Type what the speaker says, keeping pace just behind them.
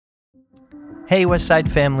Hey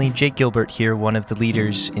Westside family, Jake Gilbert here, one of the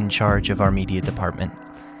leaders in charge of our media department.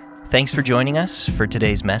 Thanks for joining us for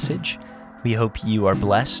today's message. We hope you are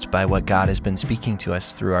blessed by what God has been speaking to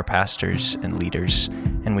us through our pastors and leaders,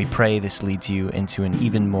 and we pray this leads you into an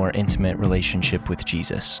even more intimate relationship with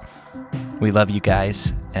Jesus. We love you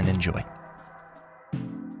guys, and enjoy.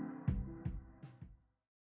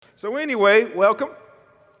 So anyway, welcome.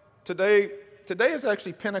 Today is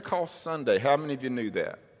actually Pentecost Sunday. How many of you knew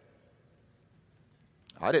that?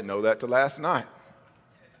 I didn't know that till last night.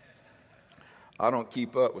 I don't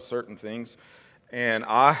keep up with certain things. And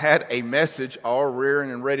I had a message all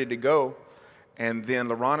rearing and ready to go. And then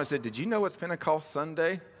LaRonna said, "Did you know it's Pentecost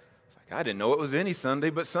Sunday?" It's like, I didn't know it was any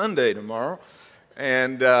Sunday but Sunday tomorrow.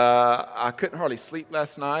 And I couldn't hardly sleep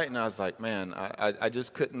last night. And I was like, man, I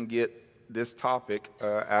just couldn't get this topic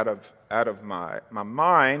out of my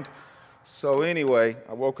mind. So anyway,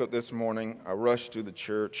 I woke up this morning. I rushed to the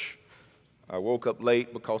church. I woke up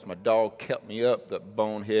late because my dog kept me up, the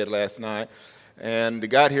bonehead, last night, and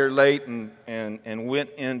got here late and went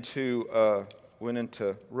into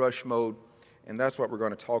rush mode. And that's what we're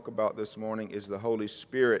going to talk about this morning, is the Holy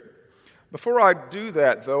Spirit. Before I do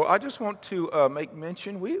that, though, I just want to make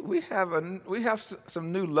mention we have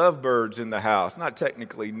some new lovebirds in the house. Not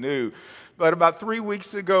technically new, but about 3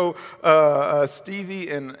 weeks ago, Stevie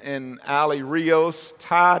and Allie Rios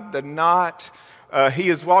tied the knot. He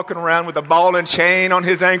is walking around with a ball and chain on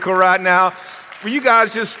his ankle right now. Will you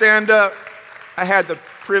guys just stand up? I had the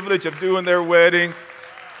privilege of doing their wedding.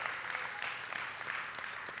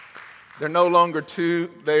 They're no longer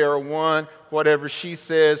two, they are one. Whatever she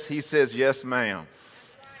says, he says, "Yes, ma'am."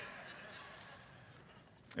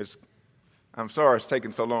 I'm sorry it's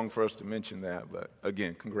taken so long for us to mention that, but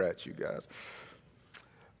again, congrats, you guys.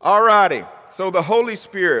 All righty, so the Holy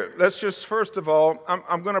Spirit. Let's just, first of all,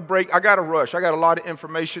 I'm going to break. I got to rush. I got a lot of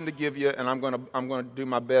information to give you, and I'm going to do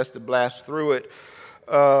my best to blast through it.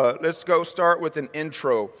 Let's go start with an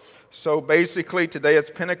intro. So basically, today is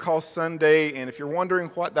Pentecost Sunday, and if you're wondering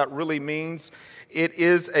what that really means, it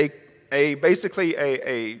is basically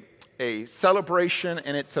a celebration,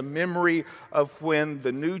 and it's a memory of when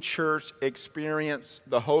the new church experienced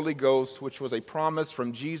the Holy Ghost, which was a promise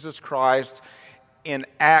from Jesus Christ in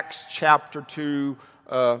Acts chapter 2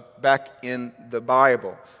 back in the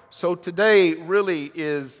Bible. So today really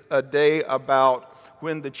is a day about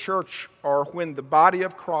when the church, or when the body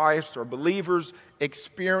of Christ or believers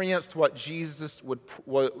experienced what Jesus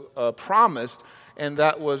promised, and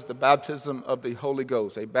that was the baptism of the Holy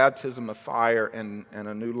Ghost, a baptism of fire and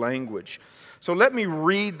a new language. So let me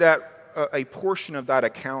read that a portion of that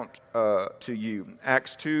account to you.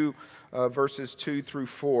 Acts 2, verses 2 through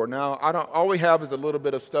 4. Now, all we have is a little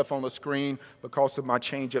bit of stuff on the screen. Because of my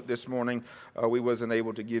change up this morning, we wasn't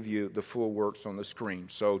able to give you the full works on the screen.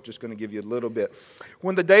 So just going to give you a little bit.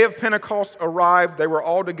 When the day of Pentecost arrived, they were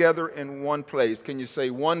all together in one place. Can you say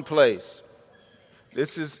one place?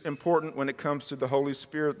 This is important when it comes to the Holy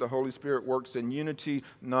Spirit. The Holy Spirit works in unity,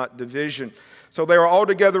 not division. So they were all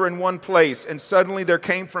together in one place, and suddenly there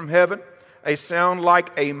came from heaven a sound like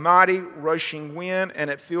a mighty rushing wind, and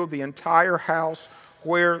it filled the entire house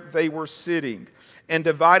where they were sitting. And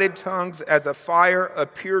divided tongues as a fire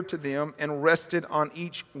appeared to them and rested on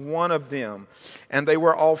each one of them. And they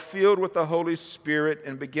were all filled with the Holy Spirit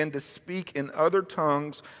and began to speak in other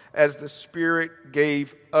tongues as the Spirit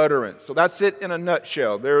gave utterance. So that's it in a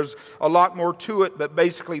nutshell. There's a lot more to it, but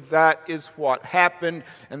basically that is what happened,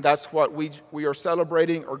 and that's what we are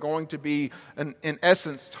celebrating, or going to be, in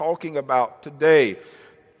essence, talking about today.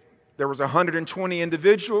 There was 120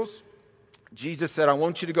 individuals. Jesus said, "I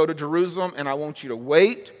want you to go to Jerusalem, and I want you to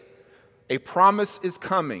wait. A promise is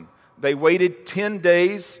coming." They waited 10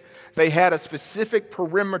 days. They had a specific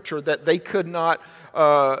perimeter that they could not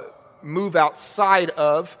move outside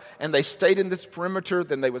of, and they stayed in this perimeter.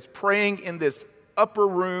 Then they was praying in this upper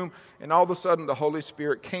room, and all of a sudden the Holy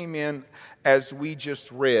Spirit came in, as we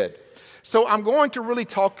just read. So I'm going to really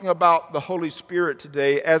talking about the Holy Spirit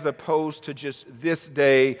today, as opposed to just this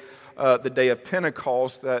day, the day of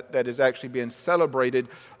Pentecost that is actually being celebrated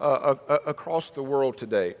across the world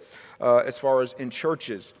today, as far as in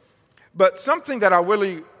churches. But something that I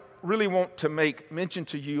really want to make mention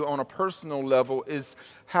to you on a personal level is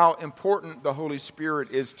how important the Holy Spirit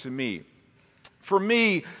is to me. For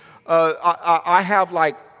me, I have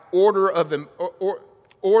like order of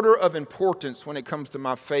importance when it comes to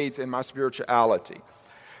my faith and my spirituality.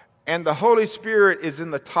 And the Holy Spirit is in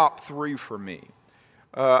the top 3 for me.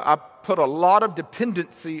 I put a lot of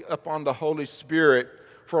dependency upon the Holy Spirit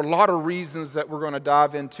for a lot of reasons that we're going to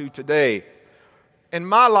dive into today. In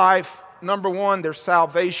my life, number one, there's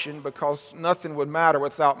salvation, because nothing would matter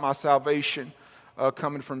without my salvation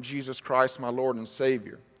coming from Jesus Christ, my Lord and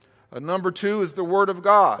Savior. Number two is the Word of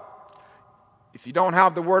God. If you don't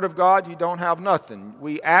have the Word of God, you don't have nothing.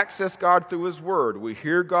 We access God through His Word. We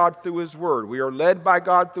hear God through His Word. We are led by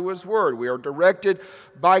God through His Word. We are directed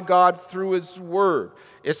by God through His Word.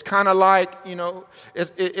 It's kind of like,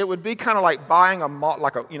 it would be kind of like buying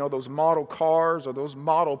those model cars or those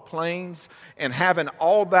model planes and having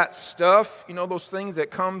all that stuff, those things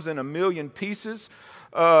that comes in a million pieces,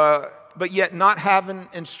 but yet not having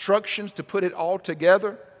instructions to put it all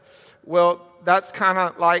together. Well, that's kind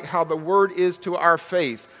of like how the Word is to our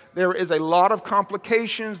faith. There is a lot of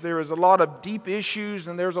complications, there is a lot of deep issues,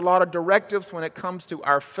 and there's a lot of directives when it comes to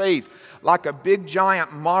our faith, like a big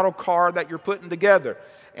giant model car that you're putting together.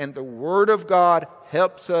 And the Word of God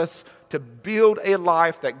helps us to build a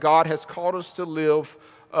life that God has called us to live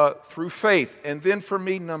through faith. And then for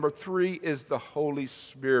me, number three is the Holy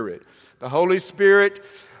Spirit. The Holy Spirit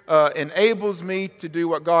enables me to do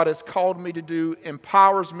what God has called me to do,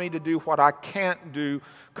 empowers me to do what I can't do,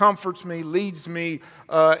 comforts me, leads me,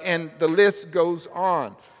 and the list goes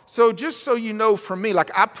on. So just so you know, for me,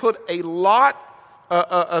 I put a lot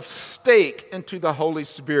of stake into the Holy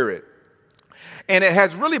Spirit. And it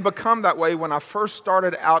has really become that way when I first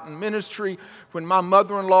started out in ministry, when my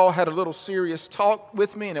mother-in-law had a little serious talk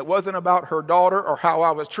with me, and it wasn't about her daughter or how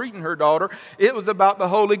I was treating her daughter. It was about the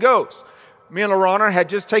Holy Ghost. Me and Lorana had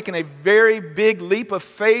just taken a very big leap of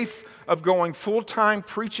faith of going full-time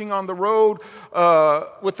preaching on the road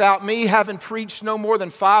without me having preached no more than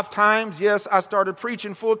 5 times. Yes, I started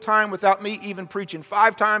preaching full-time without me even preaching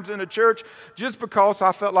 5 times in a church, just because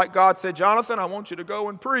I felt like God said, Jonathan, I want you to go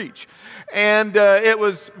and preach. And it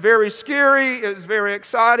was very scary. It was very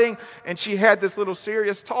exciting. And she had this little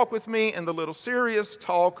serious talk with me, and the little serious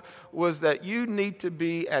talk was that you need to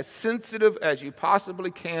be as sensitive as you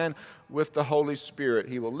possibly can with the Holy Spirit.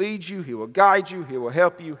 He will lead you, He will guide you, He will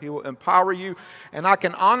help you, He will empower you. And I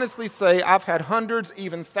can honestly say I've had hundreds,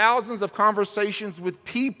 even thousands of conversations with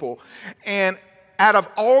people, and out of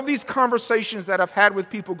all these conversations that I've had with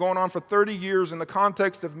people going on for 30 years in the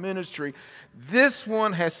context of ministry, this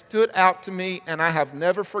one has stood out to me, and I have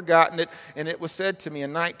never forgotten it, and it was said to me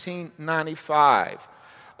in 1995.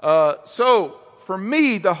 So for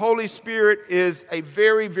me, the Holy Spirit is a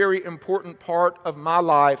very, very important part of my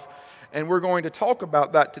life. And we're going to talk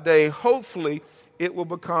about that today. Hopefully, it will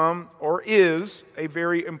become or is a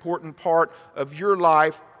very important part of your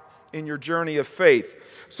life in your journey of faith.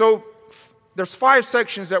 So there's 5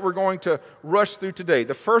 sections that we're going to rush through today.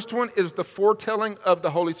 The first one is the foretelling of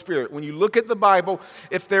the Holy Spirit. When you look at the Bible,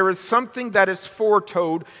 if there is something that is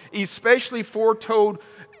foretold, especially foretold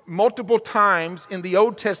multiple times in the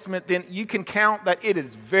Old Testament, then you can count that it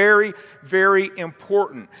is very, very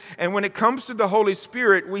important. And when it comes to the Holy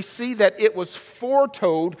Spirit, we see that it was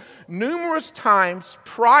foretold numerous times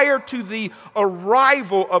prior to the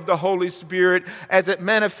arrival of the Holy Spirit as it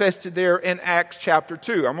manifested there in Acts chapter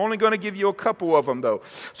 2. I'm only going to give you a couple of them, though.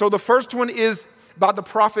 So the first one is about the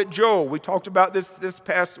prophet Joel. We talked about this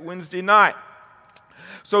past Wednesday night.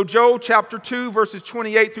 So Joel chapter 2 verses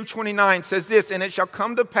 28 through 29 says this, and it shall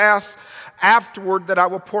come to pass afterward that I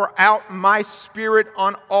will pour out my spirit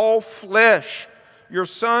on all flesh. Your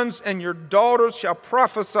sons and your daughters shall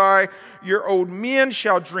prophesy, your old men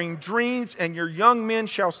shall dream dreams, and your young men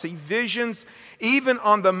shall see visions. Even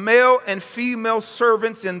on the male and female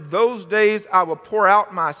servants in those days I will pour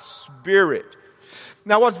out my spirit.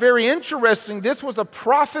 Now what's very interesting, this was a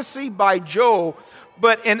prophecy by Joel,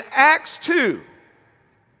 but in Acts 2,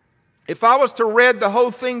 if I was to read the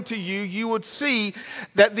whole thing to you, you would see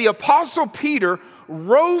that the Apostle Peter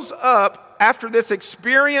rose up after this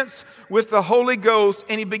experience with the Holy Ghost,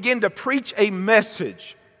 and he began to preach a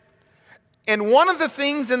message. And one of the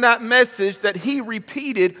things in that message that he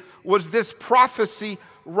repeated was this prophecy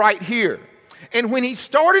right here. And when he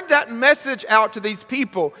started that message out to these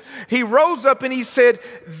people, he rose up and he said,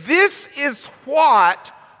 "This is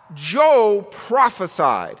what Joel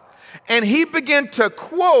prophesied." And he began to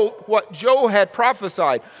quote what Joel had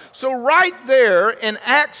prophesied. So right there in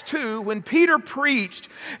Acts 2, when Peter preached,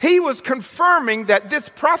 he was confirming that this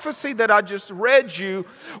prophecy that I just read you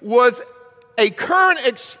was a current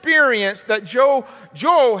experience that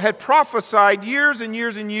Joel had prophesied years and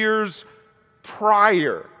years and years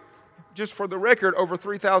prior. Just for the record, over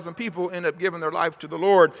 3,000 people end up giving their life to the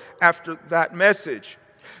Lord after that message.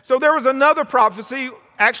 So there was another prophecy,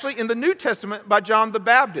 actually in the New Testament, by John the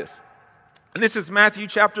Baptist. And this is Matthew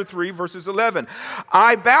chapter 3, verses 11.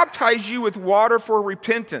 I baptize you with water for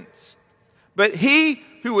repentance, but he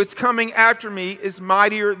who is coming after me is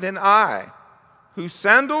mightier than I, whose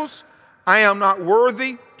sandals I am not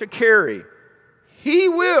worthy to carry. He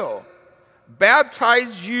will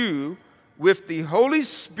baptize you with the Holy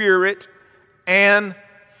Spirit and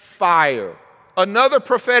fire. Another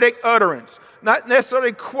prophetic utterance. Not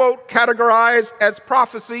necessarily, quote, categorized as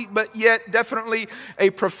prophecy, but yet definitely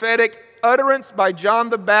a prophetic utterance by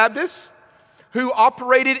John the Baptist, who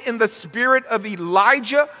operated in the spirit of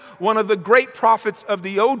Elijah, one of the great prophets of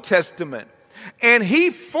the Old Testament. And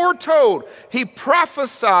he foretold, he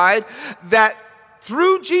prophesied that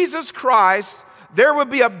through Jesus Christ, there will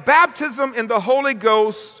be a baptism in the Holy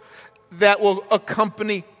Ghost that will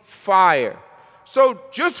accompany fire. So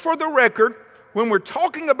just for the record, when we're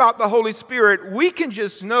talking about the Holy Spirit, we can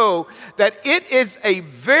just know that it is a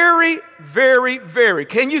very, very, very,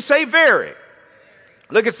 can you say very?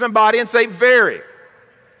 Look at somebody and say very.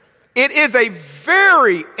 It is a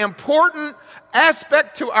very important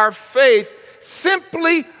aspect to our faith,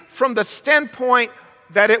 simply from the standpoint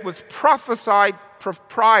that it was prophesied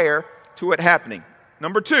prior to it happening.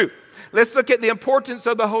 Number two, let's look at the importance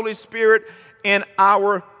of the Holy Spirit in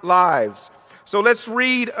our lives. So let's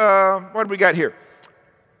read, what do we got here?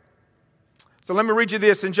 So let me read you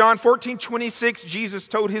this. In John 14:26, Jesus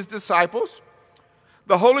told his disciples,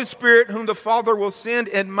 the Holy Spirit whom the Father will send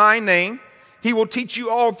in my name, he will teach you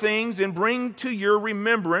all things and bring to your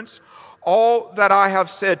remembrance all that I have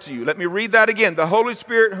said to you. Let me read that again. The Holy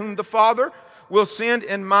Spirit whom the Father will send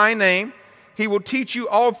in my name, he will teach you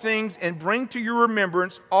all things and bring to your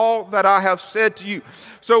remembrance all that I have said to you.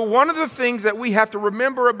 So one of the things that we have to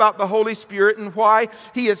remember about the Holy Spirit and why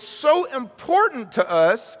he is so important to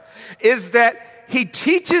us is that he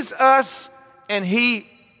teaches us and he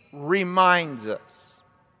reminds us.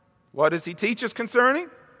 What does he teach us concerning?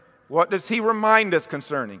 What does he remind us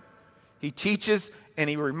concerning? He teaches and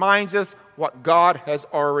he reminds us what God has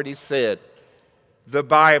already said. The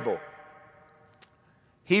Bible.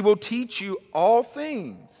 He will teach you all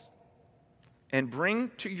things and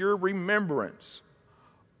bring to your remembrance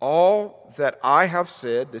all that I have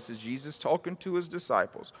said. This is Jesus talking to his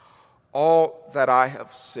disciples. All that I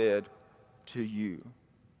have said to you.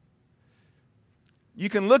 You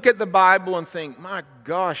can look at the Bible and think, my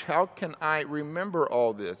gosh, how can I remember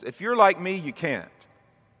all this? If you're like me, you can't.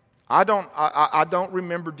 I don't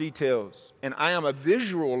remember details, and I am a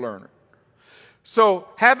visual learner. So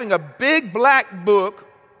having a big black book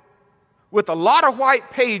with a lot of white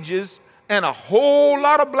pages and a whole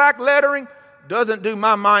lot of black lettering doesn't do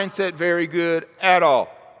my mindset very good at all.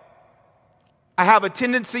 I have a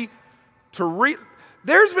tendency to read.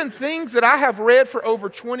 There's been things that I have read for over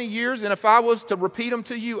 20 years, and if I was to repeat them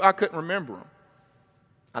to you, I couldn't remember them.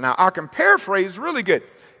 And now I can paraphrase really good.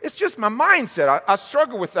 It's just my mindset. I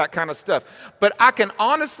struggle with that kind of stuff. But I can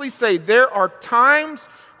honestly say there are times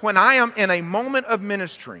when I am in a moment of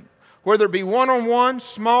ministry, whether it be one-on-one,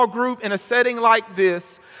 small group, in a setting like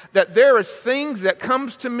this, that there is things that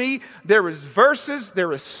comes to me, there is verses,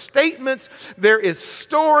 there is statements, there is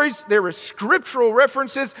stories, there is scriptural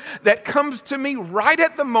references that comes to me right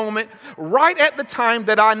at the moment, right at the time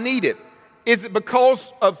that I need it. Is it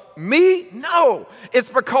because of me? No. It's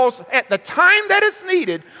because at the time that it's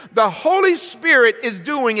needed, the Holy Spirit is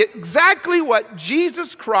doing exactly what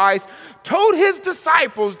Jesus Christ told his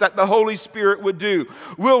disciples that the Holy Spirit would do.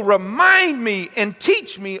 Will remind me and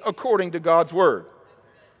teach me according to God's word.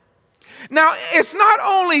 Now, it's not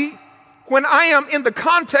only when I am in the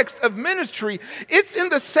context of ministry, it's in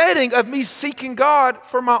the setting of me seeking God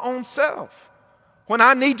for my own self. When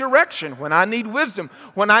I need direction, when I need wisdom,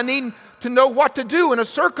 when I need to know what to do in a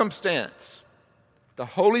circumstance. The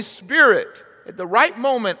Holy Spirit, at the right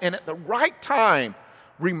moment and at the right time,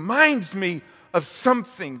 reminds me of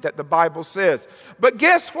something that the Bible says. But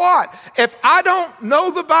guess what? If I don't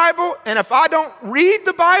know the Bible and if I don't read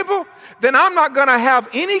the Bible, then I'm not going to have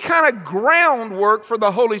any kind of groundwork for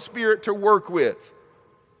the Holy Spirit to work with.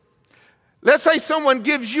 Let's say someone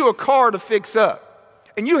gives you a car to fix up,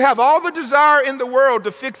 and you have all the desire in the world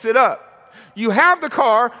to fix it up. You have the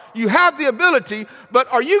car, you have the ability,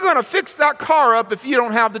 but are you going to fix that car up if you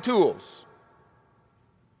don't have the tools?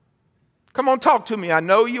 Come on, talk to me. I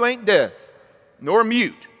know you ain't deaf nor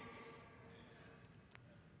mute.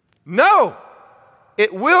 No,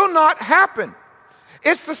 it will not happen.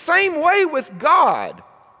 It's the same way with God.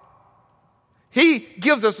 He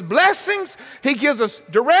gives us blessings. He gives us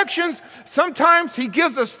directions. Sometimes he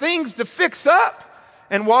gives us things to fix up.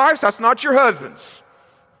 And wives, that's not your husbands.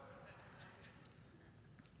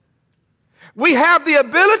 We have the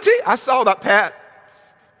ability. I saw that, Pat.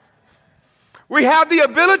 We have the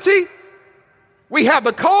ability. We have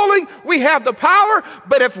the calling. We have the power.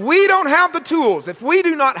 But if we don't have the tools, if we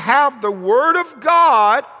do not have the Word of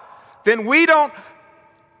God, then we don't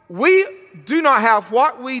we do not have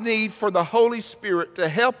what we need for the Holy Spirit to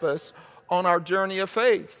help us on our journey of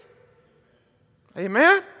faith.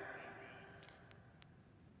 Amen?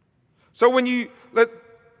 So let's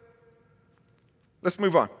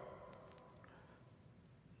move on.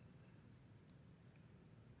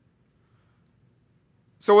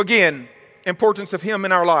 So again, importance of Him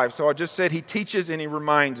in our lives. So I just said He teaches and He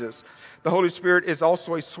reminds us. The Holy Spirit is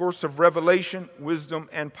also a source of revelation, wisdom,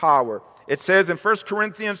 and power. It says in 1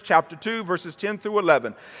 Corinthians chapter 2, verses 10 through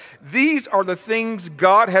 11, these are the things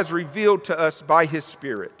God has revealed to us by His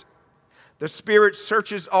Spirit. The Spirit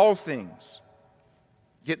searches all things.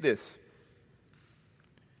 Get this.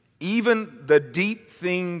 Even the deep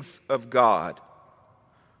things of God.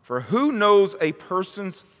 For who knows a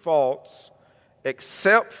person's thoughts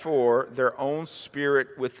except for their own spirit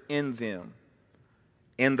within them?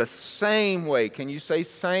 In the same way, can you say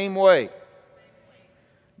same way?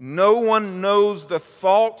 No one knows the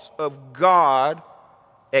thoughts of God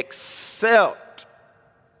except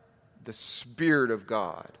the Spirit of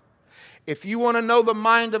God. If you want to know the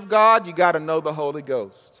mind of God, you got to know the Holy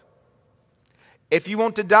Ghost. If you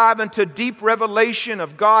want to dive into deep revelation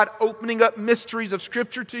of God opening up mysteries of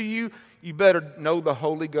Scripture to you, you better know the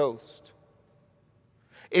Holy Ghost.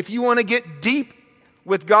 If you want to get deep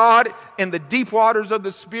with God in the deep waters of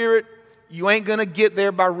the Spirit, you ain't going to get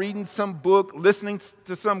there by reading some book, listening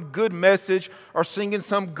to some good message, or singing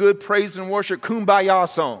some good praise and worship kumbaya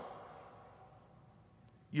song.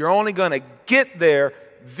 You're only going to get there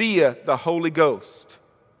via the Holy Ghost.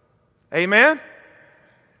 Amen?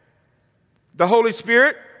 The Holy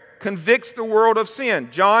Spirit convicts the world of sin.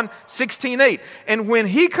 John 16:8. And when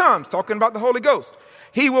He comes, talking about the Holy Ghost,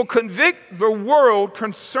 He will convict the world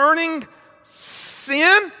concerning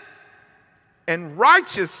sin and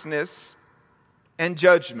righteousness and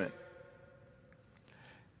judgment.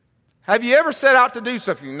 Have you ever set out to do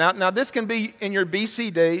something? Now this can be in your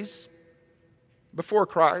BC days before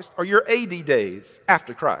Christ or your AD days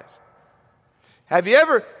after Christ. Have you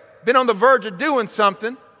ever been on the verge of doing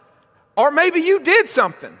something, or maybe you did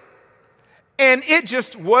something and it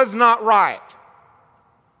just was not right?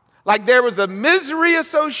 Like there was a misery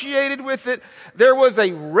associated with it, there was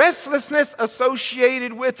a restlessness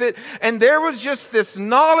associated with it, and there was just this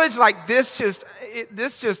knowledge like this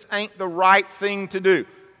just ain't the right thing to do.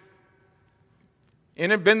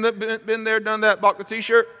 Any been there, done that, bought the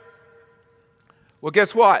t-shirt? Well,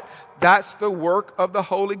 guess what? That's the work of the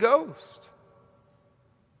Holy Ghost.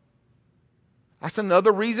 That's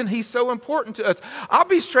another reason He's so important to us. I'll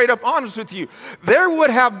be straight up honest with you. There would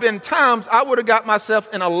have been times I would have got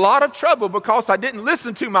myself in a lot of trouble because I didn't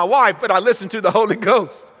listen to my wife, but I listened to the Holy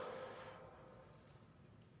Ghost.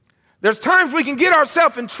 There's times we can get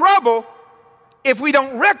ourselves in trouble if we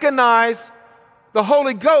don't recognize the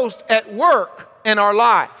Holy Ghost at work in our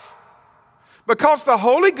life. Because the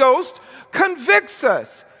Holy Ghost convicts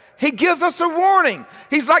us. He gives us a warning.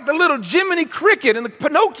 He's like the little Jiminy Cricket in the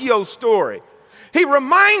Pinocchio story. He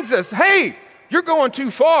reminds us, hey, you're going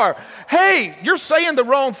too far. Hey, you're saying the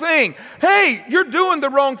wrong thing. Hey, you're doing the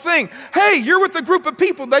wrong thing. Hey, you're with a group of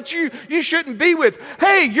people that you shouldn't be with.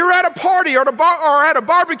 Hey, you're at a party or at a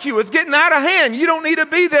barbecue. It's getting out of hand. You don't need to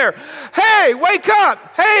be there. Hey, wake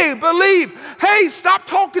up. Hey, believe. Hey, stop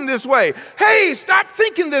talking this way. Hey, stop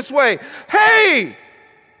thinking this way. Hey.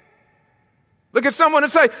 Look at someone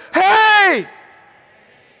and say, hey.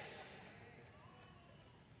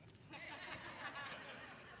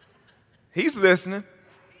 He's listening.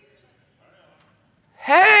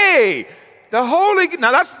 Hey, now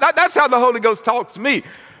that's how the Holy Ghost talks to me.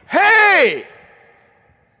 Hey,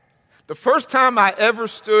 the first time I ever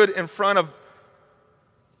stood in front of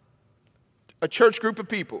a church group of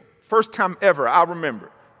people, first time ever, I remember.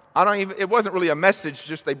 It wasn't really a message,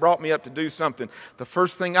 just they brought me up to do something. The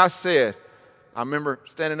first thing I said, I remember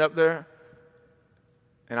standing up there,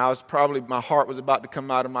 and my heart was about to come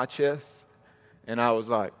out of my chest, and I was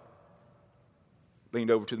like, leaned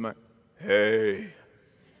over to the mic, hey.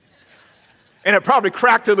 And it probably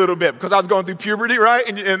cracked a little bit because I was going through puberty, right?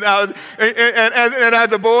 And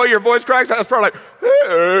as a boy, your voice cracks. I was probably like,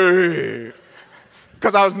 hey.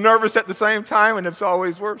 Because I was nervous at the same time, and it's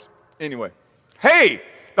always worse. Anyway, hey.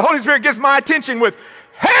 The Holy Spirit gets my attention with,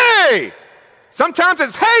 hey. Sometimes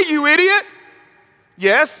it's, hey, you idiot.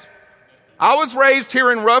 Yes. I was raised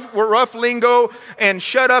hearing rough lingo and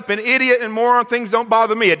shut up and idiot and moron things don't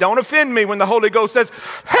bother me. It don't offend me when the Holy Ghost says,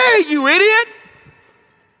 hey, you idiot.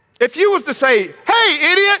 If you was to say,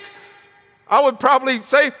 hey, idiot, I would probably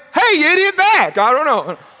say, hey, idiot, back. I don't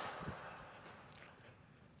know.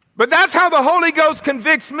 But that's how the Holy Ghost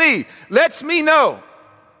convicts me, lets me know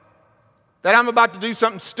that I'm about to do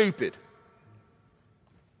something stupid.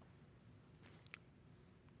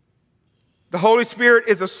 The Holy Spirit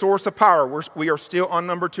is a source of power. We are still on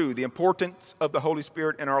number 2, the importance of the Holy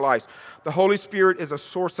Spirit in our lives. The Holy Spirit is a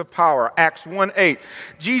source of power. Acts 1:8.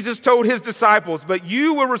 Jesus told his disciples, "But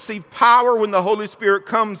you will receive power when the Holy Spirit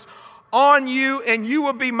comes on you, and you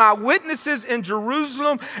will be my witnesses in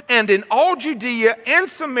Jerusalem and in all Judea and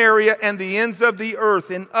Samaria and the ends of the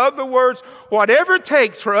earth." In other words, whatever it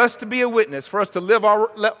takes for us to be a witness, for us to live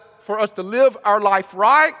our life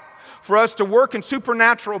right, for us to work in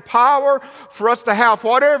supernatural power, for us to have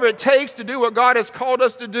whatever it takes to do what God has called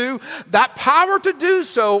us to do, that power to do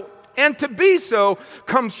so and to be so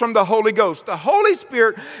comes from the Holy Ghost. The Holy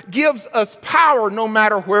Spirit gives us power no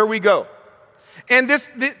matter where we go. And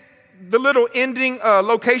the little ending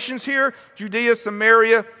locations here, Judea,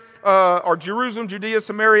 Samaria, or Jerusalem, Judea,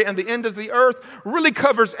 Samaria, and the end of the earth, really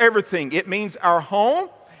covers everything. It means our home,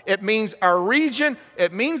 it means our region,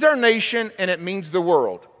 it means our nation, and it means the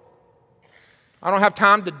world. I don't have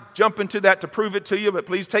time to jump into that to prove it to you, but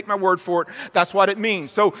please take my word for it. That's what it means.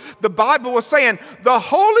 So the Bible was saying the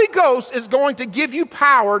Holy Ghost is going to give you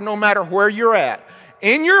power no matter where you're at.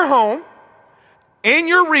 In your home, in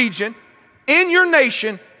your region, in your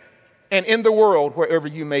nation, and in the world, wherever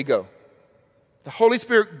you may go. The Holy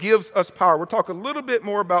Spirit gives us power. We'll talk a little bit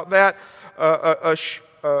more about that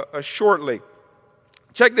shortly.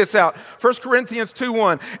 Check this out. 1 Corinthians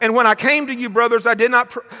 2:1. "And when I came to you, brothers, I did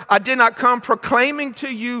not come proclaiming to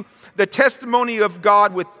you the testimony of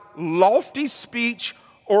God with lofty speech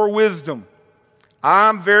or wisdom.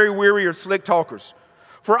 I'm very weary of slick talkers.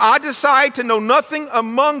 For I decide to know nothing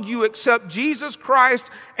among you except Jesus Christ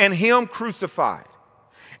and Him crucified.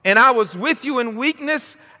 And I was with you in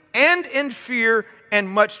weakness and in fear and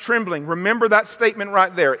much trembling." Remember that statement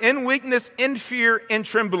right there. In weakness, in fear, in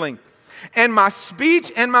trembling. "And my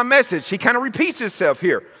speech and my message," he kind of repeats himself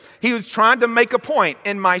here. He was trying to make a point.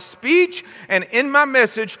 "In my speech and in my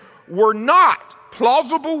message were not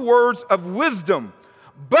plausible words of wisdom,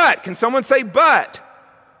 but," can someone say but?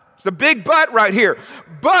 It's a big but right here.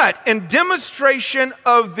 "But in demonstration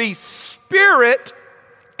of the Spirit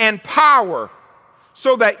and power,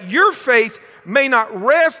 so that your faith may not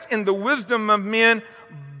rest in the wisdom of men,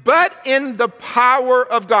 but in the power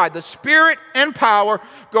of God." The Spirit and power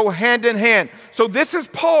go hand in hand. So this is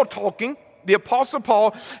Paul talking, the Apostle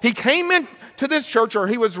Paul. He came into this church, or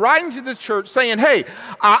he was writing to this church saying, "Hey,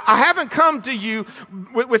 I haven't come to you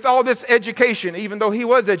with all this education," even though he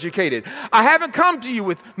was educated. "I haven't come to you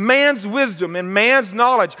with man's wisdom and man's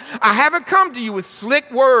knowledge. I haven't come to you with slick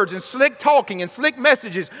words and slick talking and slick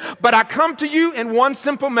messages, but I come to you in one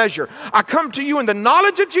simple measure. I come to you in the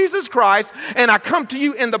knowledge of Jesus Christ, and I come to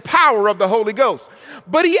you in the power of the Holy Ghost."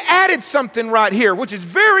 But he added something right here, which is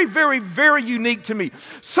very, very, very unique to me.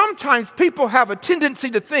 Sometimes people have a tendency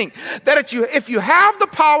to think that if you have the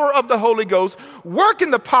power of the Holy Ghost, work in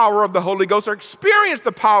the power of the Holy Ghost, or experience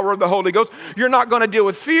the power of the Holy Ghost, you're not going to deal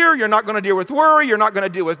with fear, you're not going to deal with worry, you're not going to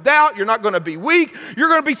deal with doubt, you're not going to be weak, you're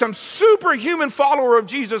going to be some superhuman follower of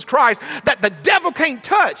Jesus Christ that the devil can't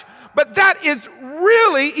touch. But that is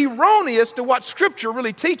really erroneous to what Scripture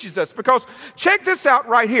really teaches us, because check this out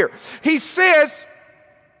right here. He says,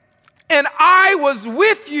 "And I was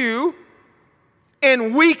with you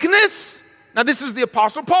in weakness." Now, this is the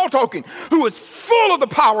Apostle Paul talking, who is full of the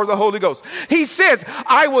power of the Holy Ghost. He says,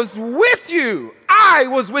 "I was with you. I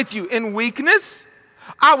was with you in weakness.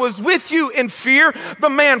 I was with you in fear." The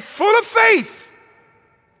man full of faith,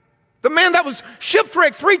 the man that was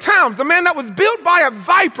shipwrecked 3 times, the man that was built by a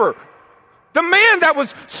viper, the man that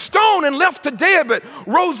was stoned and left to dead but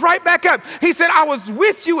rose right back up. He said, "I was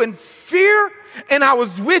with you in fear, and I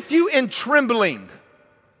was with you in trembling."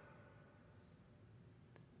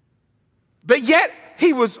 But yet,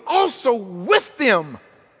 he was also with them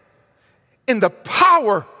in the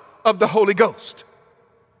power of the Holy Ghost.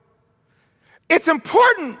 It's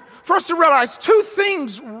important for us to realize 2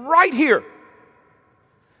 things right here.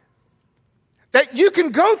 That you can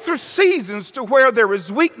go through seasons to where there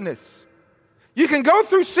is weakness. You can go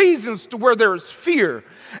through seasons to where there is fear.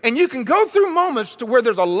 And you can go through moments to where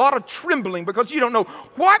there's a lot of trembling because you don't know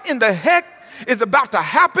what in the heck is about to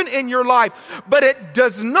happen in your life. But it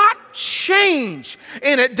does not change,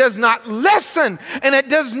 and it does not lessen, and it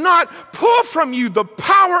does not pull from you the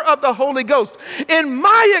power of the Holy Ghost. In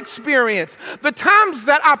my experience, the times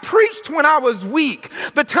that I preached when I was weak,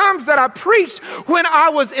 the times that I preached when I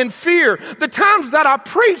was in fear, the times that I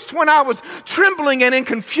preached when I was trembling and in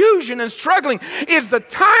confusion and struggling, is the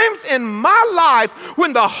times in my life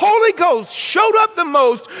when the Holy Ghost showed up the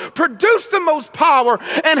most, produced the most power,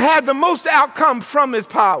 and had the most outcome from His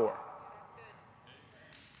power.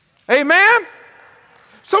 Amen?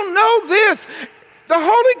 So know this, the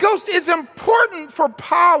Holy Ghost is important for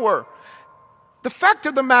power. The fact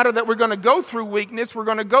of the matter that we're going to go through weakness, we're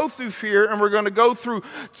going to go through fear, and we're going to go through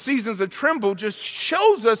seasons of tremble just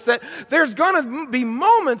shows us that there's going to be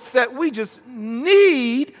moments that we just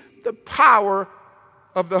need the power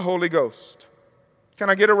of the Holy Ghost. Can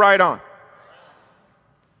I get it right on?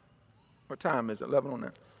 What time is it? 11 on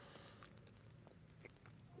that.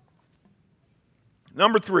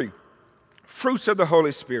 Number 3, fruits of the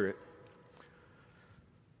Holy Spirit.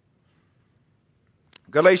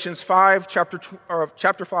 Galatians 5, chapter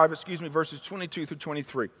 5, verses 22 through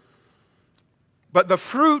 23. But the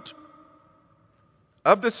fruit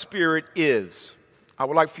of the Spirit is, I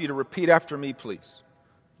would like for you to repeat after me, please.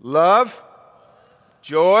 Love,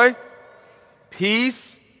 joy,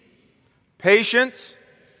 peace, patience,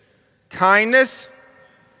 kindness,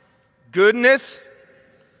 goodness,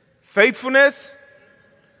 faithfulness,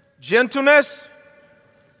 gentleness,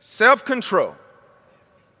 self-control.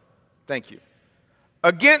 Thank you.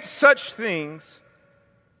 Against such things,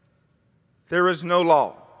 there is no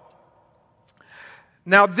law.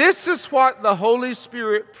 Now, this is what the Holy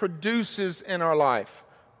Spirit produces in our life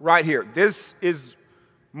right here. This is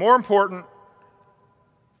more important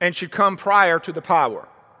and should come prior to the power.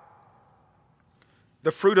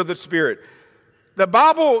 The fruit of the Spirit. The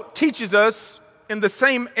Bible teaches us in the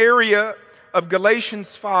same area of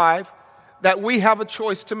Galatians 5 that we have a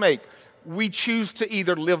choice to make. We choose to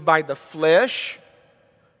either live by the flesh,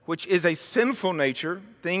 which is a sinful nature,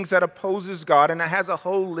 things that opposes God, and it has a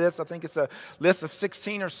whole list. I think it's a list of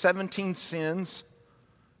 16 or 17 sins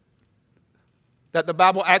that the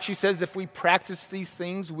Bible actually says if we practice these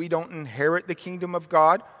things, we don't inherit the kingdom of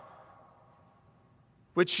God,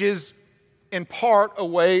 which is in part a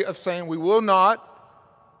way of saying we will not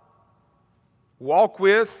walk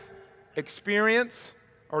with, experience,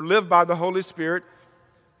 or live by the Holy Spirit.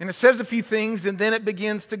 And it says a few things, and then it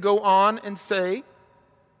begins to go on and say,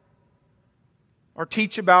 or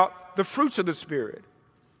teach about the fruits of the Spirit.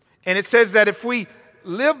 And it says that if we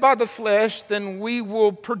live by the flesh, then we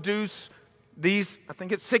will produce these, I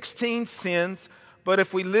think it's 16 sins. But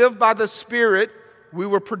if we live by the Spirit, we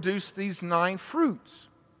will produce these 9 fruits.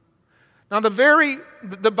 Now,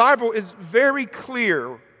 the Bible is very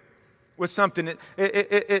clear with something.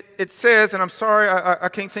 It says, and I'm sorry, I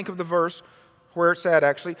can't think of the verse where it's at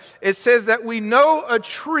actually. It says that we know a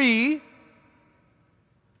tree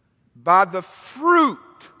by the fruit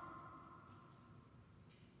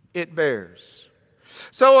it bears.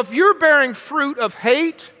 So if you're bearing fruit of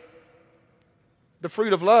hate, the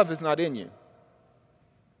fruit of love is not in you.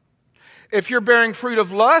 If you're bearing fruit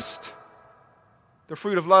of lust, the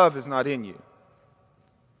fruit of love is not in you.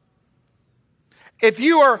 If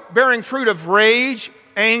you are bearing fruit of rage,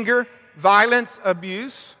 anger, violence,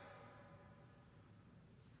 abuse,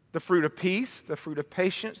 the fruit of peace, the fruit of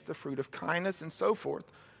patience, the fruit of kindness, and so forth,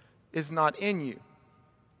 is not in you.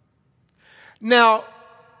 Now,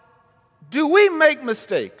 do we make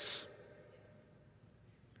mistakes?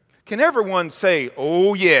 Can everyone say,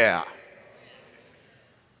 oh yeah?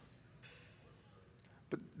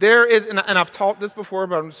 But there is, and I've taught this before,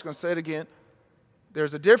 but I'm just going to say it again.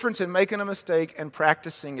 There's a difference in making a mistake and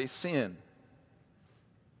practicing a sin.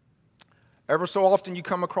 Ever so often you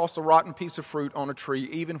come across a rotten piece of fruit on a tree,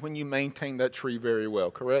 even when you maintain that tree very well,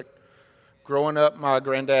 correct? Growing up, my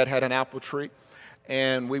granddad had an apple tree,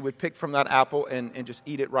 and we would pick from that apple and just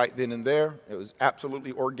eat it right then and there. It was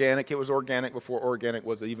absolutely organic. It was organic before organic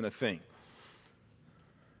was even a thing.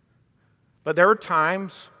 But there are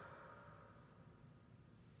times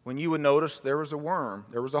when you would notice there was a worm,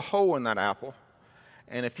 there was a hole in that apple,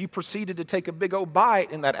 and if you proceeded to take a big old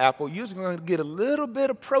bite in that apple, you're going to get a little bit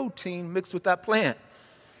of protein mixed with that plant.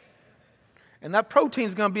 And that protein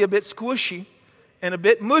is going to be a bit squishy and a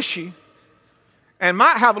bit mushy, and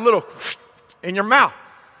might have a little in your mouth.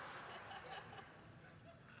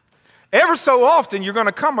 Ever so often, you're going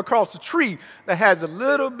to come across a tree that has a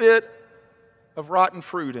little bit of rotten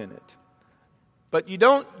fruit in it. But you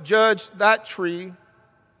don't judge that tree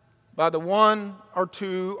by the 1 or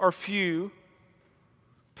 2 or few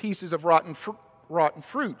pieces of rotten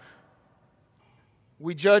fruit.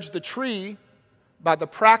 We judge the tree by the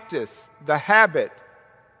practice, the habit,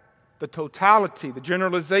 the totality, the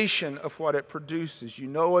generalization of what it produces. You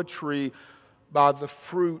know a tree by the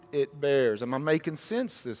fruit it bears. Am I making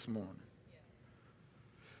sense this morning?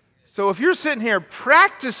 So if you're sitting here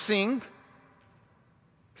practicing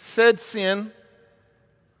said sin,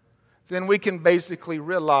 then we can basically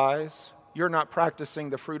realize you're not practicing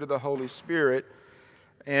the fruit of the Holy Spirit.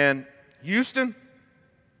 And Houston,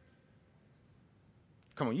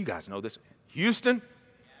 come on, you guys know this. Houston,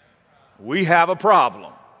 we have a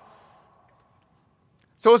problem.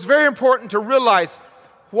 So it's very important to realize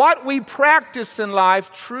what we practice in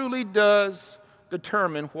life truly does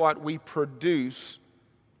determine what we produce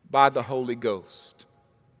by the Holy Ghost.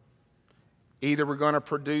 Either we're going to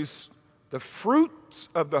produce the fruits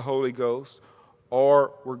of the Holy Ghost,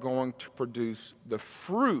 or we're going to produce the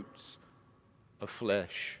fruits of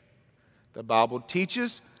flesh. The Bible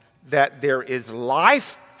teaches that there is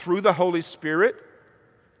life through the Holy Spirit,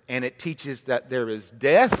 and it teaches that there is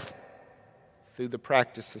death through the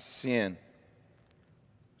practice of sin.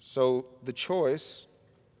 So the choice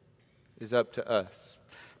is up to us.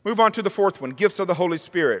 Move on to the fourth one, gifts of the Holy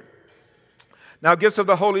Spirit. Now, gifts of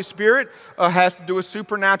the Holy Spirit has to do with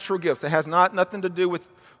supernatural gifts. It has nothing to do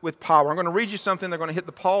with power. I'm going to read you something. They're going to hit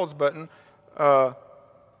the pause button, and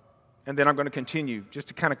then I'm going to continue just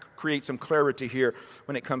to kind of create some clarity here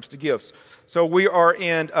when it comes to gifts. So we are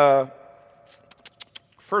in 1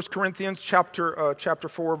 Corinthians chapter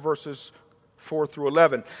 4, verses 4 through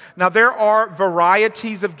 11. Now, there are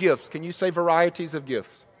varieties of gifts. Can you say varieties of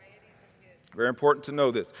gifts? Very important to know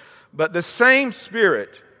this. But the same Spirit,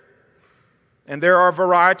 and there are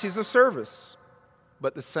varieties of service,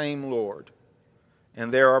 but the same Lord.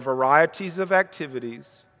 And there are varieties of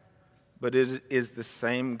activities, but it is the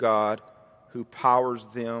same God who powers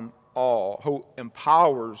them all, who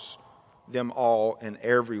empowers them all and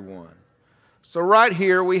everyone. So right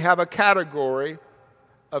here we have a category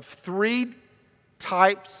of three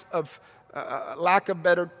types of, lack of a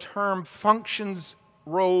better term, functions,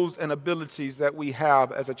 roles, and abilities that we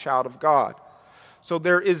have as a child of God. So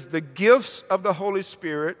there is the gifts of the Holy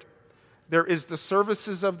Spirit, there is the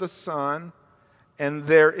services of the Son, and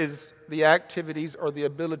there is the activities or the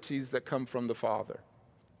abilities that come from the Father.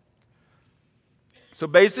 So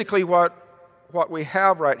basically what we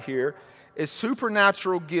have right here is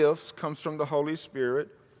supernatural gifts comes from the Holy Spirit.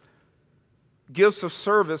 Gifts of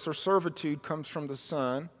service or servitude comes from the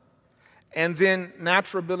Son. And then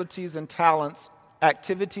natural abilities and talents,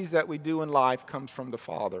 activities that we do in life comes from the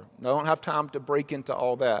Father. Now, I don't have time to break into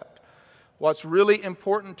all that. What's really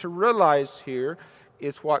important to realize here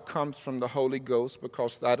is what comes from the Holy Ghost,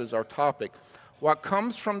 because that is our topic. What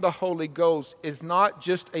comes from the Holy Ghost is not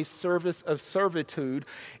just a service of servitude,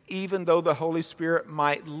 even though the Holy Spirit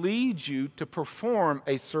might lead you to perform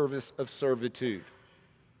a service of servitude.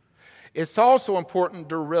 It's also important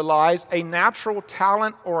to realize a natural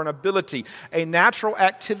talent or an ability, a natural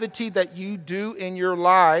activity that you do in your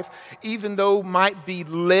life, even though might be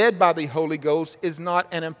led by the Holy Ghost, is not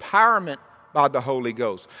an empowerment by the Holy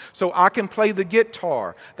Ghost. So I can play the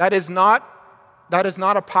guitar. That is not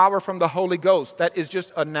a power from the Holy Ghost. That is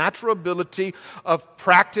just a natural ability of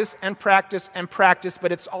practice and practice and practice,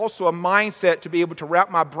 but it's also a mindset to be able to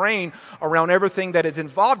wrap my brain around everything that is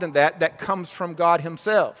involved in that comes from God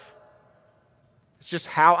Himself. It's just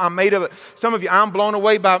how I'm made of it. Some of you, I'm blown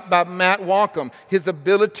away by Matt Wonkum, his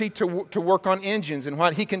ability to work on engines and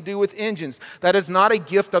what he can do with engines. That is not a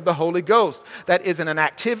gift of the Holy Ghost. That isn't an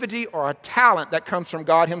activity or a talent that comes from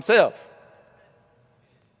God Himself.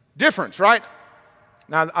 Difference, right?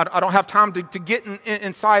 Now, I don't have time to get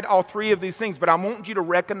inside all three of these things, but I want you to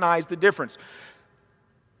recognize the difference.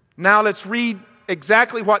 Now let's read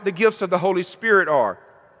exactly what the gifts of the Holy Spirit are.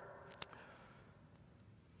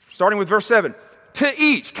 Starting with verse 7. To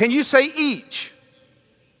each. Can you say each?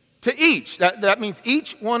 To each. That means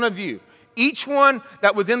each one of you. Each one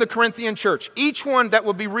that was in the Corinthian church. Each one that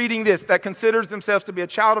will be reading this that considers themselves to be a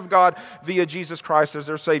child of God via Jesus Christ as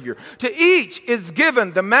their Savior. To each is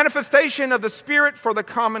given the manifestation of the Spirit for the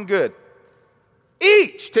common good.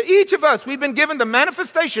 To each of us, we've been given the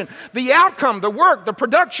manifestation, the outcome, the work, the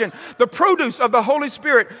production, the produce of the Holy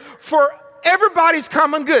Spirit for everybody's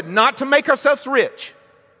common good, not to make ourselves rich.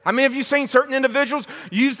 How many of you seen certain individuals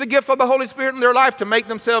use the gift of the Holy Spirit in their life to make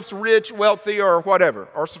themselves rich, wealthy, or whatever,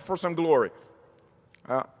 or for some glory?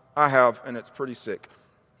 I have, and it's pretty sick.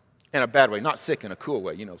 In a bad way. Not sick in a cool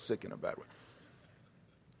way, sick in a bad way.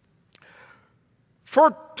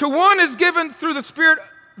 For to one is given through the Spirit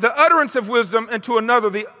the utterance of wisdom, and to another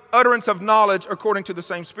the utterance of knowledge according to the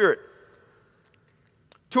same Spirit.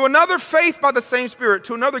 To another faith by the same Spirit.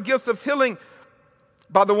 To another gifts of healing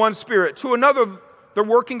by the one Spirit. To another the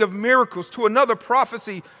working of miracles, to another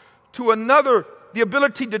prophecy, to another the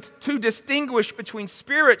ability to distinguish between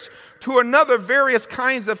spirits, to another various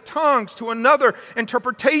kinds of tongues, to another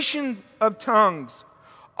interpretation of tongues.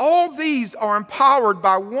 All these are empowered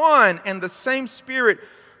by one and the same Spirit,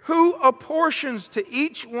 who apportions to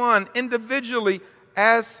each one individually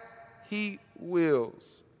as He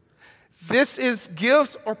wills. This is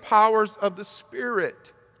gifts or powers of the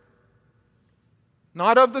Spirit,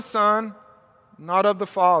 not of the Son, not of the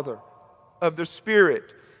Father, of the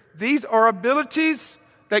Spirit. These are abilities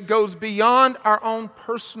that goes beyond our own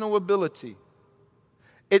personal ability.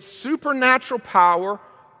 It's supernatural power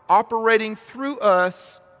operating through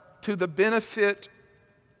us to the benefit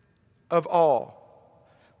of all.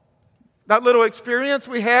 That little experience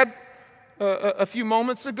we had a few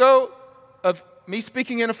moments ago of me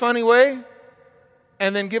speaking in a funny way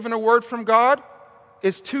and then giving a word from God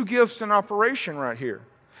is two gifts in operation right here.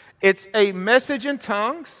 It's a message in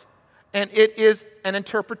tongues, and it is an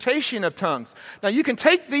interpretation of tongues. Now, you can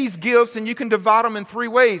take these gifts and you can divide them in three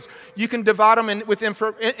ways. You can divide them with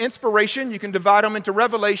inspiration, you can divide them into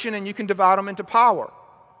revelation, and you can divide them into power.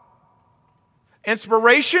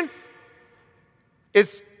 Inspiration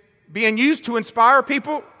is being used to inspire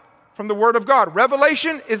people from the Word of God.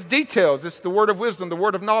 Revelation is details. It's the word of wisdom, the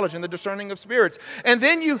word of knowledge, and the discerning of spirits. And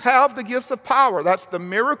then you have the gifts of power. That's the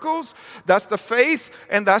miracles, that's the faith,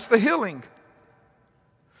 and that's the healing.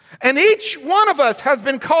 And each one of us has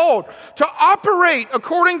been called to operate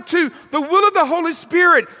according to the will of the Holy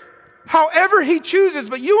Spirit, however He chooses.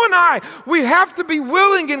 But you and I, we have to be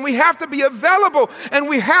willing and we have to be available and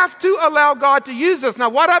we have to allow God to use us. Now,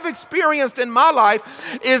 what I've experienced in my life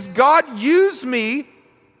is God used me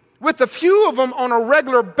with a few of them on a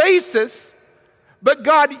regular basis, but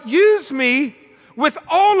God used me with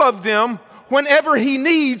all of them whenever He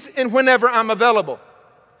needs and whenever I'm available.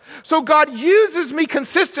 So God uses me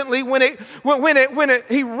consistently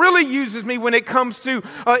He really uses me when it comes to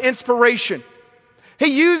inspiration.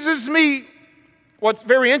 He uses me. What's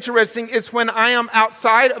very interesting is when I am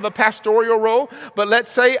outside of a pastoral role, but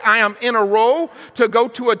let's say I am in a role to go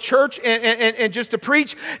to a church and just to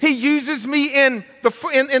preach, He uses me in the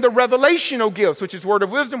revelational gifts, which is word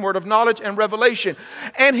of wisdom, word of knowledge, and revelation.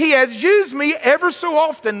 And He has used me ever so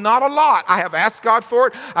often, not a lot. I have asked God for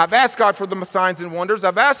it. I've asked God for the signs and wonders.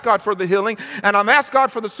 I've asked God for the healing, and I've asked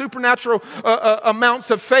God for the supernatural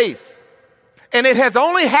amounts of faith. And it has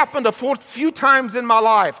only happened a few times in my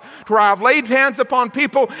life where I've laid hands upon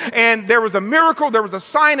people and there was a miracle, there was a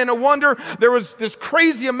sign and a wonder, there was this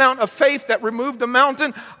crazy amount of faith that removed the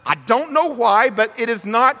mountain. I don't know why, but it is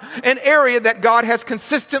not an area that God has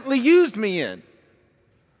consistently used me in.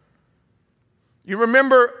 You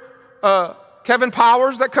remember Kevin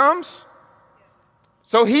Powers that comes?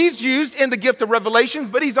 So he's used in the gift of revelations,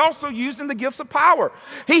 but he's also used in the gifts of power.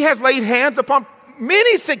 He has laid hands upon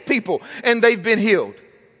many sick people, and they've been healed.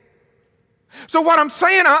 So what I'm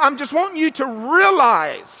saying, I'm just wanting you to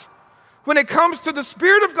realize when it comes to the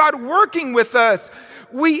Spirit of God working with us,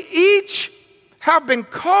 we each have been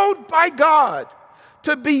called by God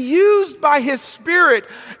to be used by His Spirit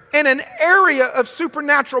in an area of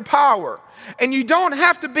supernatural power. And you don't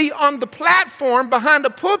have to be on the platform behind a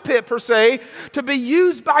pulpit per se to be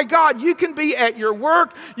used by God. You can be at your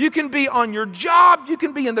work, you can be on your job, you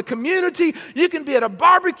can be in the community, you can be at a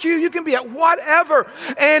barbecue, you can be at whatever.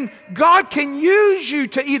 And God can use you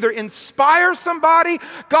to either inspire somebody,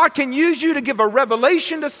 God can use you to give a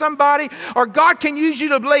revelation to somebody, or God can use you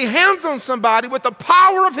to lay hands on somebody with the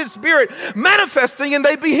power of His Spirit manifesting and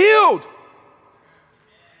they be healed.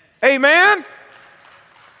 Amen?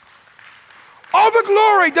 All the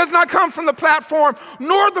glory does not come from the platform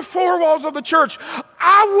nor the four walls of the church.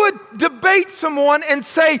 I would debate someone and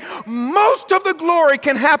say most of the glory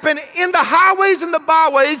can happen in the highways and the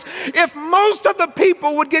byways if most of the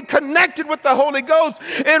people would get connected with the Holy Ghost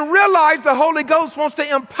and realize the Holy Ghost wants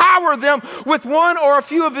to empower them with one or a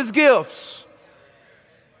few of His gifts.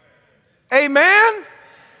 Amen?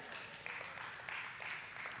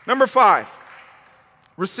 Number 5,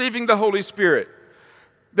 receiving the Holy Spirit.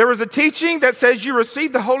 There is a teaching that says you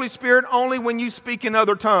receive the Holy Spirit only when you speak in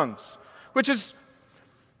other tongues, which is,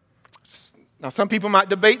 now some people might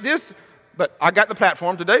debate this, but I got the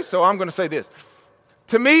platform today, so I'm going to say this.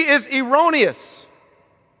 To me, is erroneous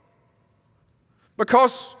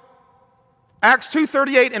because Acts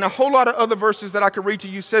 2:38 and a whole lot of other verses that I could read to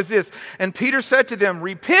you says this, and Peter said to them,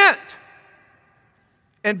 repent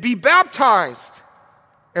and be baptized,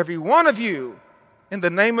 every one of you, in the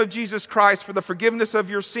name of Jesus Christ for the forgiveness of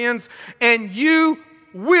your sins, and you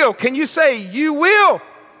will, can you say you will,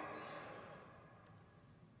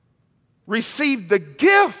 receive the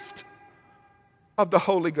gift of the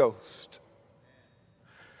Holy Ghost.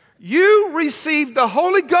 You receive the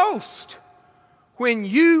Holy Ghost when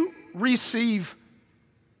you receive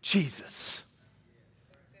Jesus.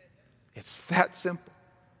 It's that simple.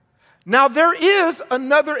 Now there is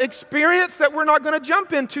another experience that we're not going to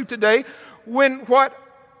jump into today, when what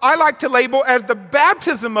I like to label as the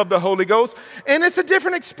baptism of the Holy Ghost, and it's a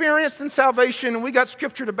different experience than salvation, and we got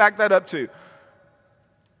scripture to back that up too.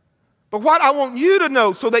 But what I want you to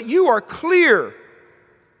know so that you are clear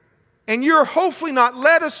and you're hopefully not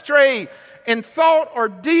led astray in thought or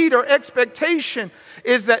deed or expectation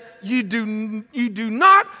is that you do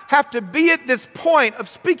not have to be at this point of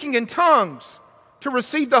speaking in tongues to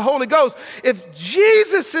receive the Holy Ghost. If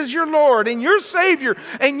Jesus is your Lord and your Savior,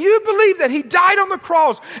 and you believe that He died on the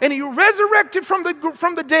cross and He resurrected from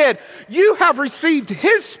the dead, you have received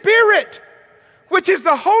His Spirit, which is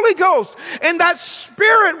the Holy Ghost. And that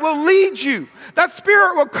Spirit will lead you. That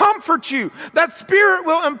Spirit will comfort you. That Spirit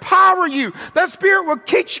will empower you. That Spirit will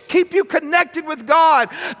keep you connected with God.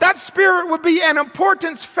 That Spirit will be an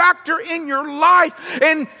importance factor in your life.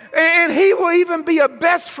 And He will even be a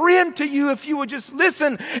best friend to you if you will just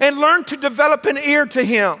listen and learn to develop an ear to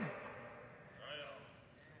Him.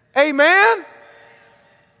 Amen?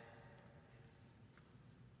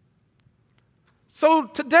 So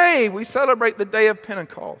today we celebrate the day of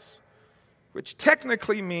Pentecost, which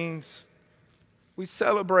technically means we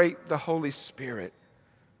celebrate the Holy Spirit,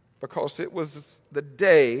 because it was the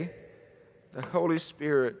day the Holy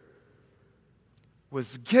Spirit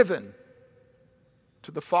was given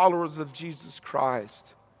to the followers of Jesus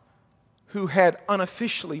Christ, who had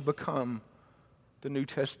unofficially become the New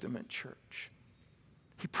Testament church.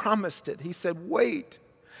 He promised it. He said, wait.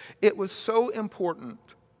 It was so important.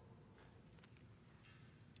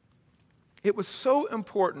 It was so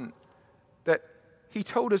important that He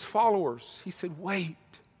told His followers, He said, wait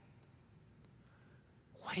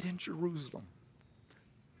in Jerusalem.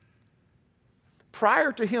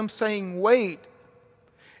 Prior to Him saying wait,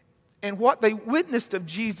 and what they witnessed of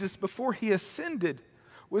Jesus before He ascended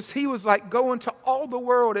was He was like, go into all the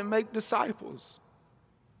world and make disciples.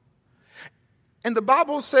 And the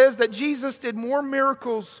Bible says that Jesus did more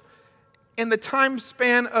miracles in the time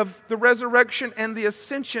span of the resurrection and the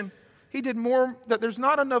ascension. He did more, that there's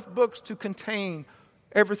not enough books to contain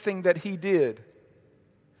everything that He did.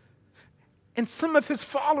 And some of His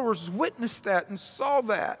followers witnessed that and saw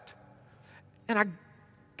that. And I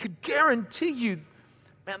could guarantee you,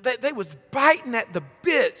 man, they was biting at the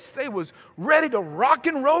bits. They was ready to rock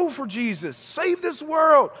and roll for Jesus, save this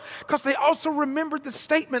world. Because they also remembered the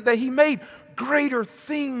statement that He made, greater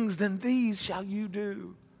things than these shall you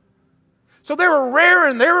do. So they were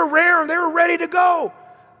raring, they were ready to go.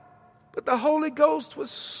 But the Holy Ghost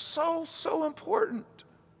was so important.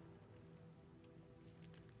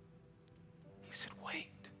 He said,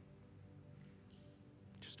 wait.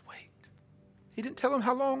 Just wait. He didn't tell them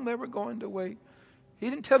how long they were going to wait. He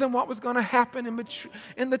didn't tell them what was going to happen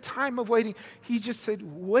in the time of waiting. He just said,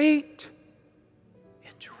 wait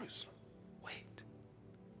in Jerusalem. Wait.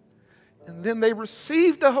 And then they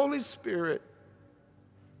received the Holy Spirit.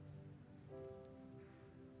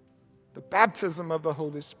 The baptism of the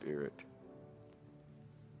Holy Spirit.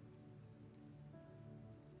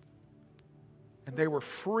 And they were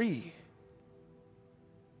free.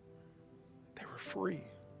 They were free.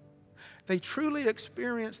 They truly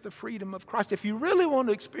experienced the freedom of Christ. If you really want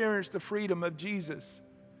to experience the freedom of Jesus,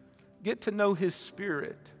 get to know His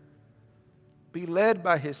Spirit. Be led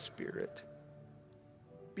by His Spirit.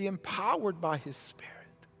 Be empowered by His Spirit.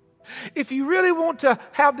 If you really want to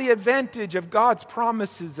have the advantage of God's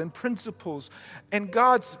promises and principles and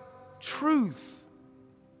God's truth,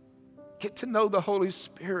 get to know the Holy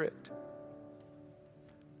Spirit.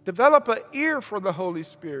 Develop an ear for the Holy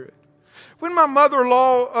Spirit. When my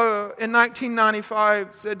mother-in-law in 1995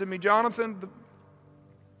 said to me, Jonathan,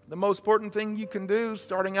 the most important thing you can do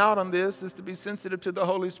starting out on this is to be sensitive to the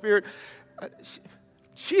Holy Spirit,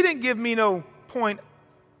 she didn't give me no point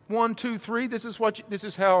 1, 2, 3, this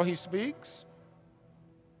is how He speaks.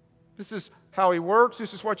 This is how He works.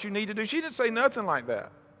 This is what you need to do. She didn't say nothing like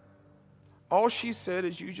that. All she said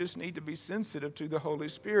is you just need to be sensitive to the Holy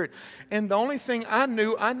Spirit. And the only thing I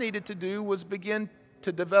knew I needed to do was begin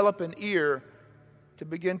to develop an ear to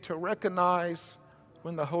begin to recognize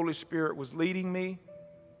when the Holy Spirit was leading me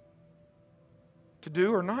to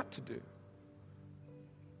do or not to do.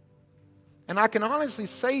 And I can honestly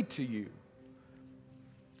say to you,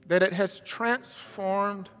 that it has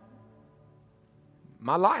transformed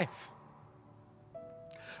my life.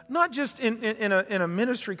 Not just in a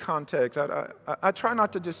ministry context. I try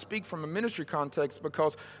not to just speak from a ministry context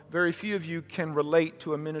because very few of you can relate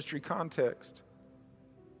to a ministry context.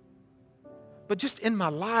 But just in my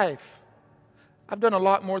life, I've done a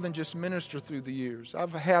lot more than just minister through the years.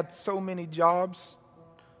 I've had so many jobs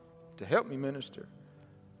to help me minister.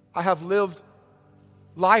 I have lived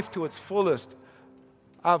life to its fullest.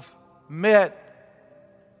 I've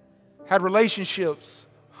had relationships,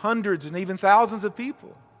 hundreds and even thousands of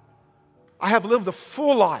people. I have lived a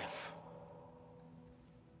full life.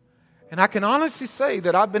 And I can honestly say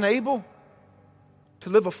that I've been able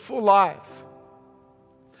to live a full life.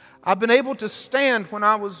 I've been able to stand when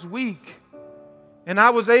I was weak And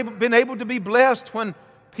I was been able to be blessed when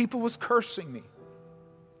people was cursing me.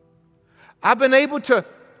 I've been able to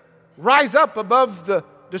rise up above the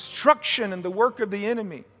destruction and the work of the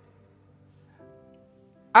enemy.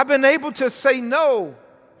 I've been able to say no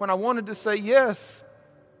when I wanted to say yes.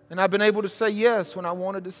 And I've been able to say yes when I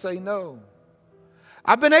wanted to say no.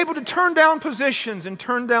 I've been able to turn down positions and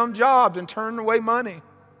turn down jobs and turn away money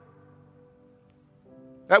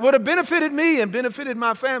that would have benefited me and benefited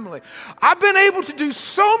my family. I've been able to do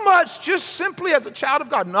so much just simply as a child of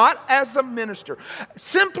God, not as a minister,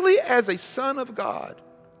 simply as a son of God,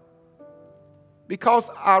 because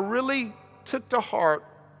I really took to heart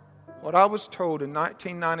what I was told in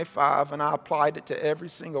 1995, and I applied it to every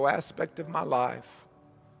single aspect of my life.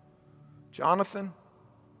 Jonathan,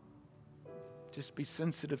 just be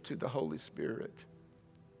sensitive to the Holy Spirit.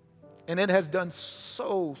 And it has done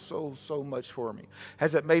so much for me.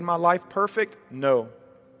 Has it made my life perfect? No.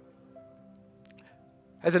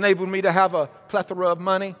 Has it enabled me to have a plethora of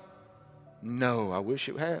money? No, I wish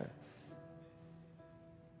it had.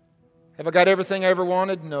 Have I got everything I ever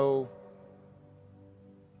wanted? No.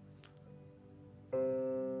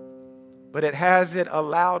 But has it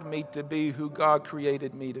allowed me to be who God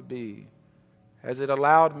created me to be? Has it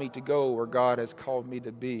allowed me to go where God has called me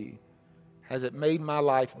to be? Has it made my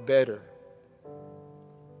life better?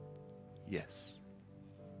 Yes.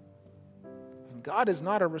 And God is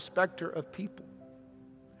not a respecter of people.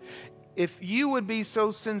 If you would be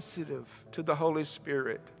so sensitive to the Holy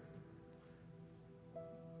Spirit,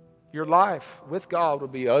 your life with God will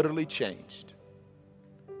be utterly changed.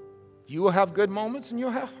 You will have good moments and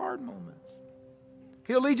you'll have hard moments.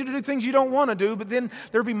 He'll lead you to do things you don't want to do, but then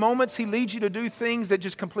there'll be moments He leads you to do things that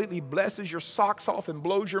just completely blesses your socks off and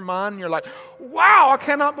blows your mind, and you're like, wow, I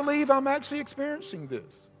cannot believe I'm actually experiencing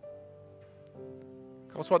this.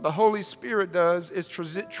 Because what the Holy Spirit does is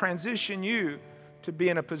transition you to be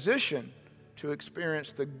in a position to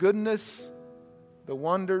experience the goodness, the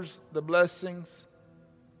wonders, the blessings,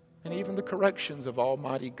 and even the corrections of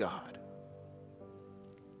Almighty God.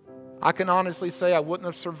 I can honestly say I wouldn't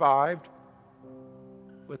have survived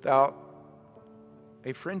without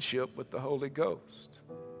a friendship with the Holy Ghost.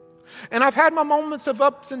 And I've had my moments of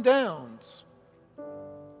ups and downs.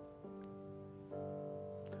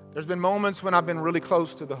 There's been moments when I've been really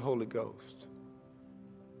close to the Holy Ghost.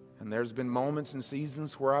 And there's been moments and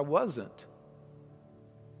seasons where I wasn't.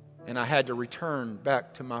 And I had to return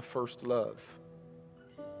back to my first love.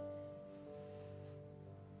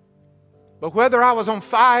 But whether I was on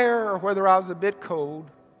fire or whether I was a bit cold,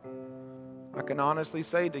 I can honestly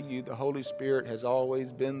say to you, the Holy Spirit has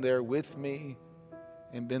always been there with me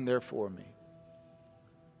and been there for me.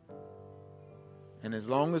 And as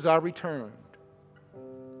long as I returned,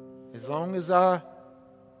 as long as I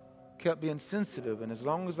kept being sensitive, and as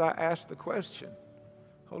long as I asked the question,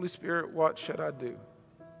 Holy Spirit, what should I do?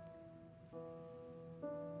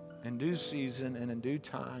 In due season and in due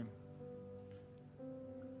time,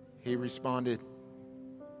 He responded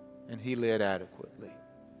and He led adequately.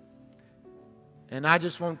 And I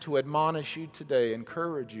just want to admonish you today,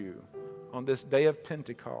 encourage you on this day of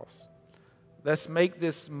Pentecost. Let's make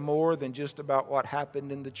this more than just about what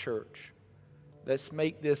happened in the church. Let's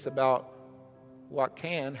make this about what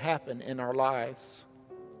can happen in our lives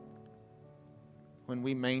when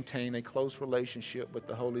we maintain a close relationship with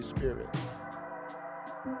the Holy Spirit.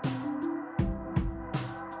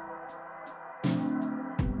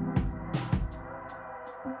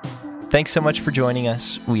 Thanks so much for joining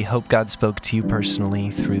us. We hope God spoke to you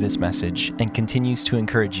personally through this message and continues to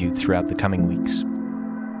encourage you throughout the coming weeks.